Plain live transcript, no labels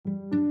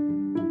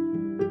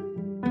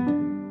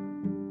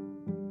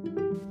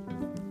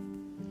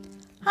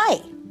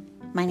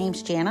My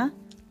name's Jana.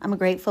 I'm a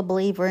grateful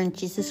believer in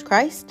Jesus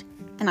Christ,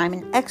 and I'm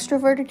an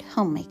extroverted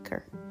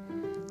homemaker.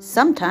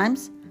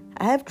 Sometimes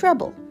I have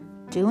trouble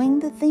doing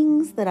the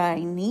things that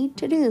I need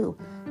to do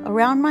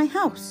around my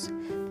house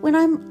when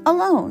I'm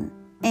alone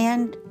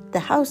and the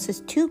house is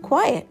too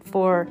quiet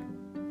for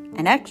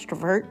an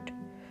extrovert.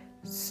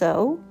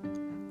 So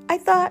I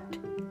thought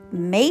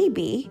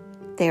maybe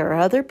there are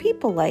other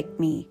people like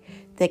me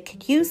that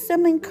could use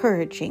some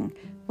encouraging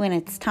when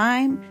it's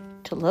time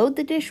to load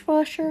the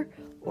dishwasher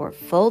or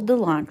fold the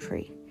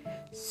laundry.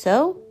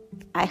 So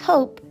I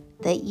hope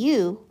that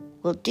you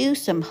will do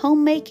some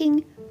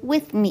homemaking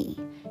with me,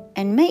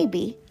 and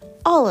maybe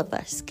all of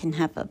us can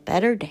have a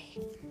better day.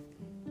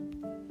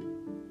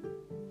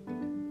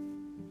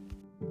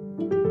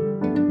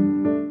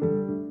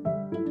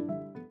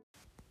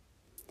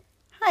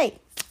 Hi,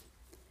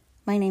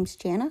 my name's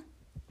Jana.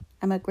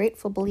 I'm a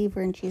grateful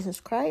believer in Jesus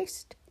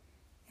Christ,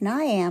 and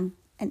I am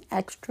an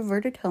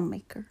extroverted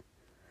homemaker.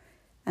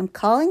 I'm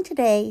calling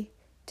today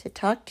to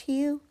talk to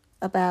you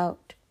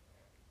about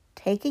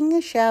taking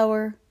a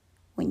shower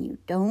when you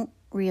don't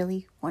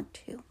really want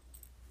to.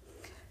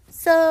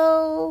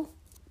 So,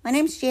 my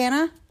name's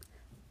Jana.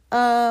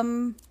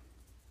 Not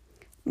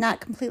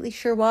completely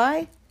sure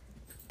why,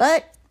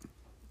 but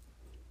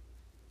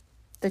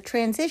the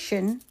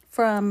transition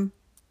from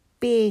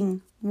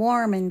being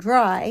warm and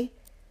dry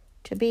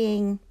to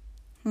being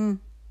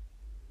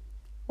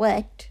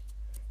wet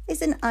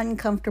is an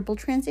uncomfortable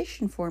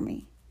transition for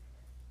me.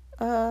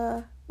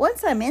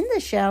 Once I'm in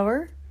the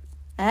shower,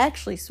 I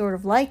actually sort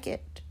of like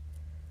it.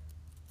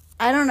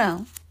 I don't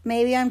know.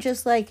 Maybe I'm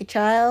just like a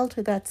child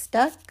who got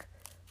stuck.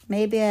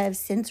 Maybe I have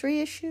sensory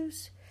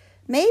issues.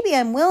 Maybe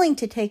I'm willing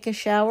to take a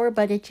shower,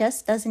 but it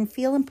just doesn't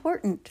feel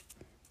important.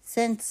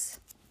 Since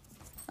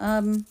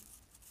the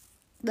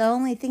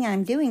only thing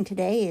I'm doing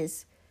today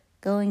is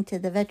going to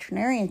the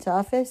veterinarian's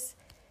office,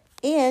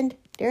 and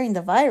during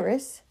the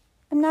virus,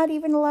 I'm not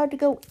even allowed to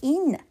go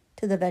in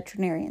to the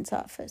veterinarian's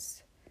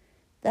office.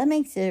 That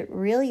makes it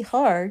really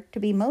hard to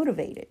be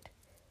motivated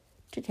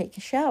to take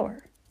a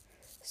shower.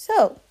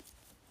 So,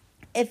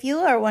 if you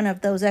are one of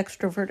those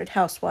extroverted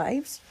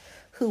housewives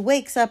who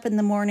wakes up in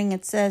the morning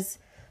and says,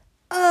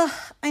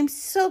 I'm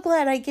so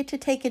glad I get to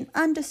take an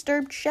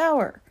undisturbed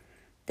shower,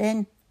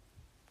 then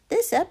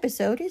this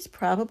episode is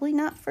probably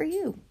not for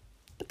you.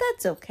 But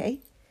that's okay.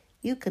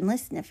 You can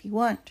listen if you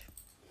want.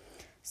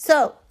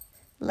 So,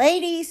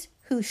 ladies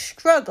who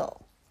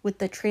struggle with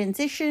the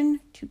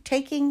transition to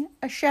taking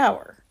a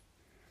shower,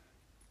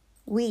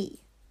 we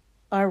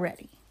are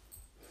ready.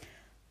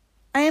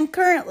 I am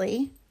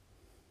currently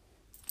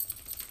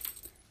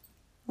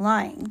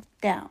lying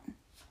down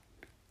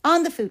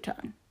on the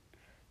futon.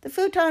 The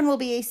futon will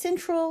be a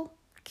central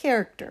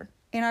character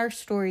in our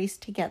stories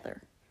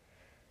together.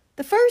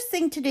 The first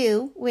thing to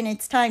do when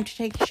it's time to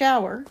take a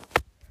shower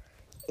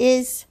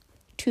is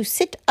to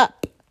sit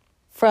up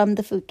from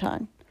the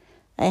futon.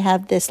 I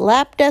have this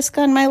lap desk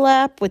on my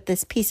lap with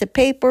this piece of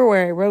paper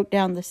where I wrote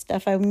down the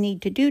stuff I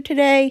need to do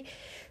today.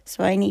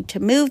 So I need to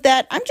move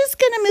that. I'm just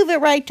going to move it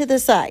right to the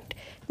side.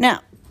 Now,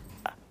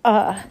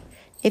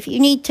 if you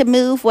need to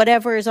move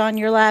whatever is on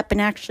your lap and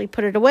actually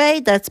put it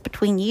away, that's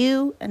between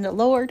you and the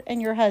Lord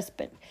and your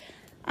husband.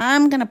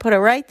 I'm going to put it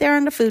right there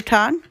on the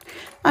futon.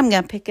 I'm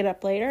going to pick it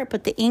up later. I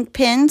put the ink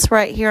pens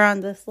right here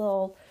on this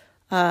little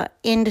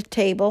end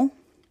table.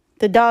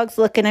 The dog's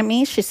looking at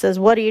me. She says,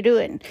 "What are you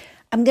doing?"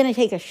 I'm going to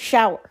take a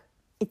shower.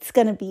 It's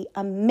going to be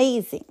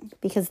amazing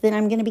because then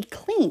I'm going to be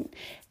clean.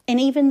 And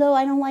even though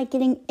I don't like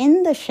getting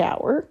in the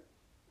shower,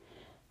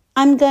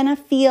 I'm going to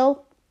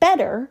feel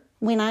better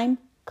when I'm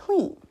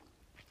clean.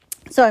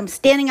 So I'm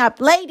standing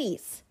up.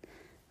 Ladies,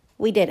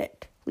 we did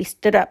it. We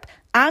stood up.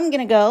 I'm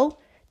going to go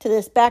to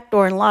this back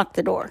door and lock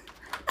the door.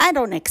 I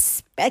don't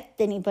expect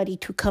anybody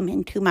to come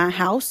into my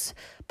house,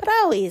 but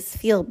I always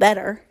feel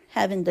better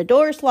having the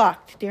doors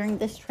locked during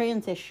this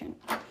transition.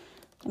 I'm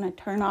going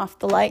to turn off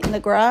the light in the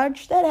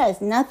garage. That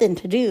has nothing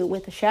to do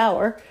with the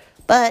shower,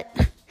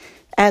 but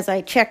as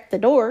I check the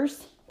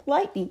doors, the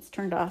light needs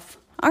turned off.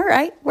 All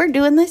right, we're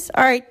doing this.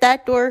 All right,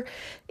 that door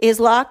is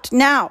locked.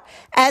 Now,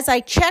 as I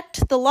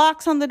checked the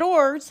locks on the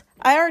doors,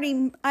 I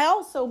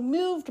also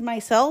moved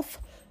myself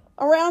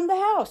around the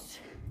house.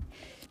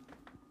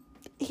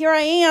 Here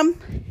I am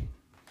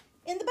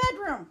in the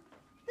bedroom.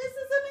 This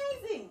is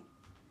amazing.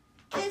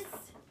 This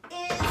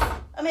is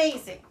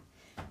amazing.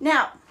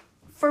 Now,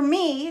 for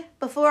me,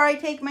 before I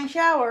take my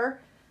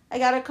shower, I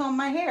got to comb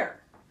my hair.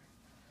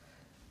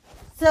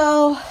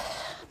 So,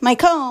 my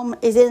comb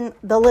is in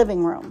the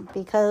living room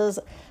because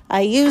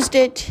I used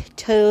it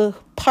to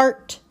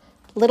part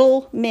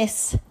little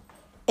Miss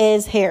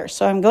Is hair.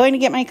 So I'm going to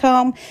get my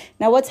comb.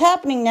 Now what's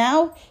happening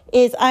now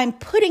is I'm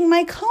putting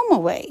my comb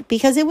away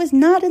because it was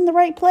not in the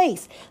right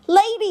place.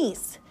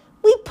 Ladies,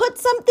 we put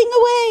something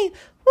away.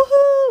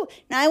 Woohoo!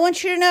 Now I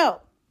want you to know,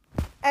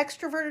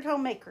 extroverted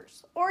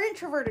homemakers or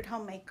introverted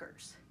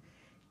homemakers,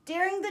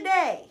 during the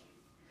day,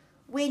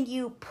 when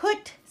you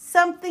put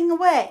something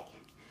away,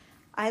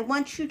 I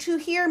want you to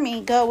hear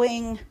me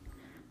going,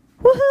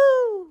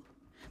 woohoo!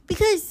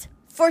 Because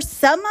for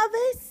some of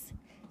us,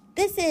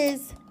 this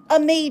is a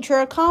major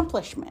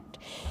accomplishment.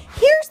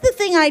 Here's the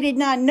thing I did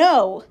not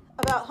know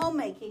about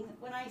homemaking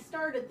when I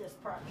started this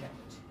project.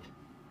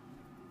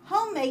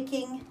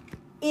 Homemaking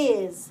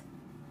is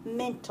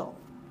mental,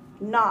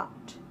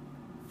 not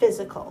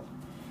physical.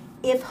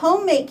 If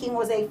homemaking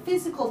was a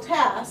physical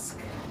task,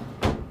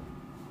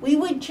 we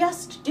would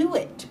just do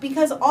it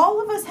because all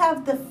of us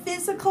have the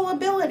physical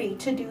ability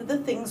to do the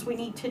things we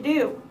need to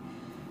do.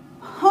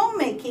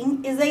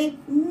 Homemaking is a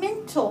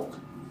mental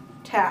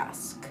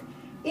task.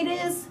 It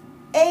is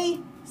a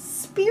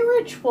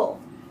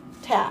spiritual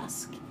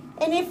task.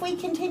 And if we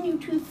continue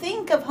to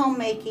think of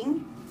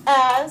homemaking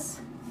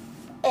as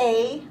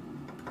a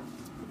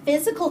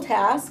physical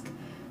task,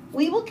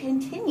 we will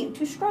continue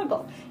to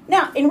struggle.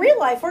 Now, in real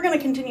life, we're going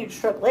to continue to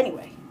struggle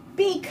anyway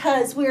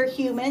because we're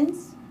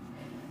humans.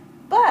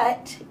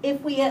 But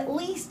if we at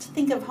least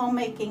think of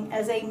homemaking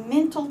as a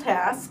mental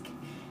task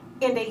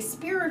and a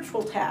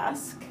spiritual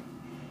task,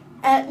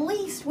 at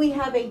least we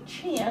have a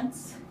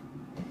chance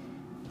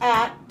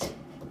at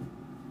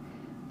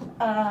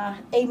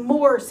a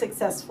more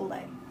successful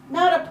day.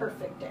 Not a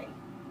perfect day.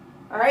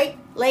 All right,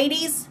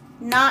 ladies,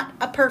 not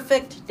a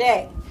perfect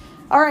day.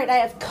 All right, I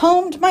have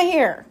combed my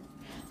hair.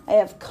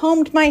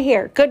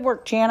 Good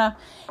work, Jana.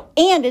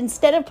 And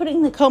instead of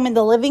putting the comb in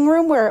the living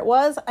room where it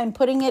was, I'm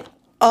putting it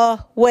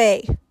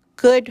away.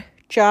 Good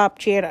job,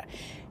 Jana.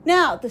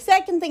 Now, the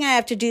second thing I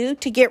have to do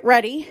to get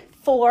ready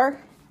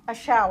for a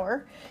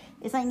shower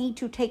is I need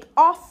to take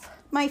off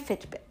my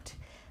Fitbit.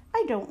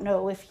 I don't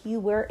know if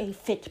you wear a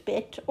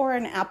Fitbit or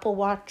an Apple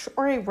Watch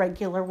or a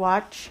regular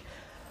watch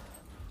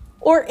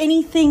or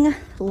anything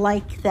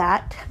like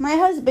that. My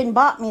husband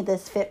bought me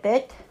this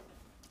Fitbit.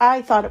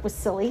 I thought it was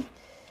silly.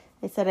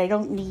 I said, I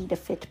don't need a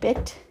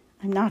Fitbit.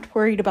 I'm not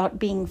worried about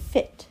being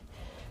fit.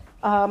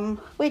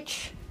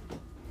 Which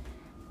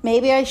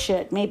maybe I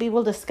should. Maybe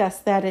we'll discuss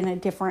that in a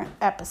different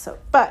episode.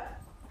 But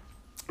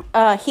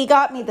he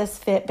got me this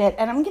Fitbit,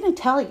 and I'm going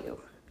to tell you,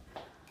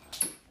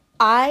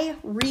 I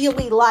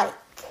really like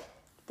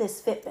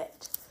this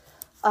Fitbit.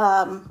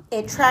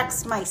 It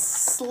tracks my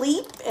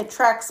sleep. It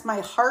tracks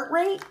my heart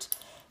rate.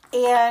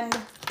 And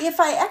if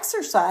I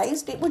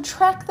exercised, it would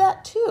track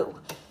that too.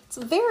 It's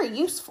very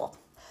useful.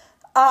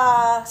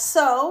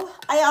 So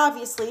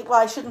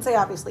I shouldn't say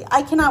obviously.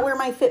 I cannot wear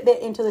my Fitbit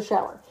into the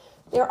shower.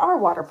 There are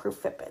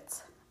waterproof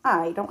Fitbits.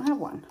 I don't have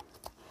one.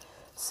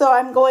 So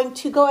I'm going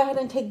to go ahead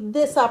and take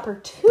this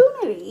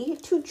opportunity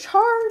to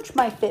charge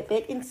my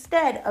Fitbit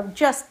instead of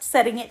just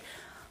setting it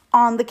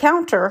on the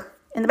counter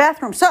in the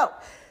bathroom. So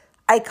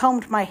I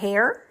combed my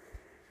hair.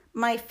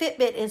 My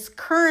Fitbit is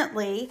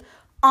currently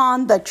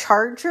on the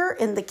charger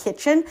in the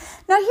kitchen.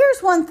 Now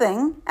here's one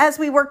thing as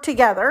we work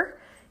together.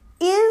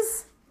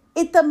 Is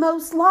it the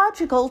most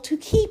logical to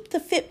keep the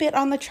Fitbit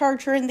on the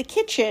charger in the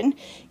kitchen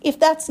if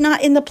that's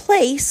not in the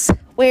place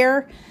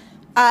where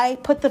I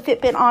put the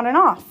Fitbit on and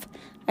off?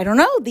 I don't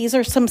know. These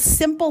are some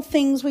simple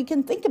things we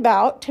can think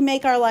about to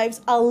make our lives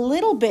a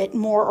little bit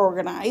more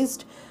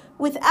organized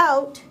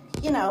without,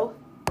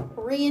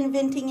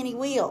 reinventing any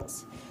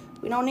wheels.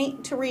 We don't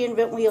need to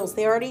reinvent wheels.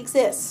 They already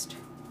exist.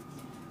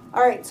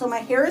 All right, so my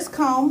hair is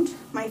combed.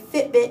 My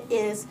Fitbit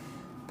is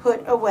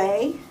put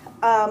away.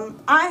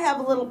 I have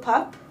a little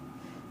pup.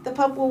 The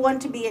pup will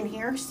want to be in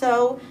here,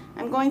 so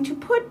I'm going to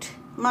put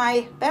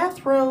my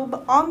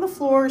bathrobe on the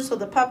floor so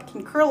the pup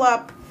can curl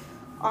up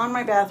on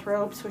my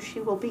bathrobe so she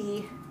will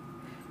be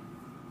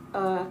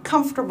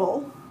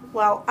comfortable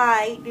while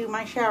I do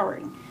my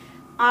showering.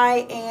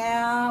 I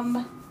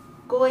am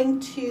going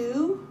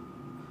to,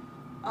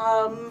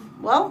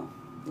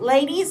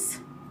 ladies,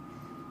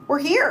 we're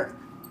here.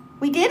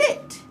 We did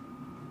it.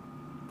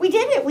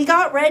 We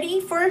got ready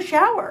for a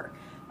shower.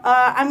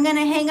 I'm going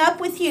to hang up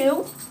with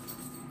you,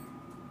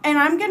 and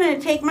I'm going to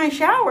take my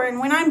shower, and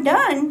when I'm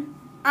done,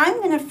 I'm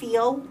going to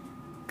feel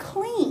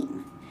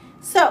clean.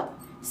 So,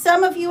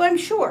 some of you, I'm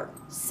sure,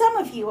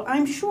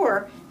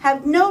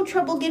 have no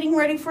trouble getting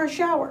ready for a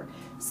shower.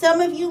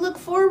 Some of you look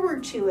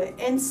forward to it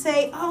and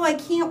say, oh, I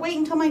can't wait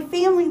until my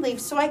family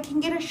leaves so I can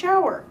get a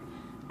shower.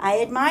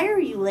 I admire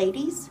you,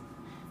 ladies,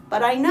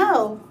 but I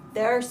know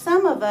there are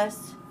some of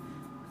us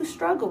who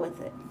struggle with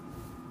it.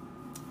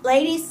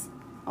 Ladies,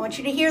 I want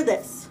you to hear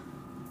this.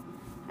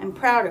 I'm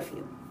proud of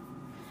you.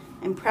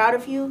 I'm proud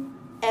of you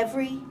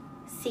every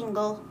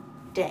single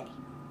day.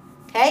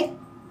 Okay?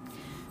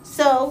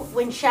 So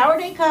when shower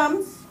day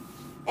comes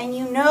and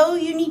you know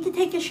you need to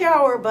take a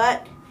shower,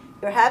 but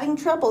you're having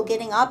trouble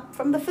getting up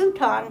from the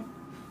futon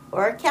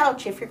or a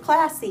couch if you're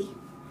classy,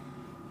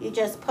 you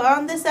just put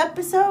on this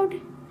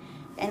episode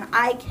and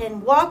I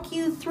can walk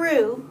you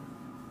through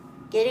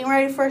getting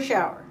ready for a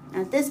shower.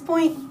 And at this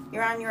point,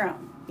 you're on your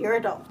own. You're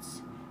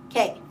adults.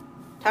 Okay,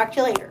 talk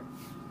to you later.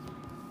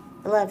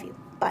 I love you.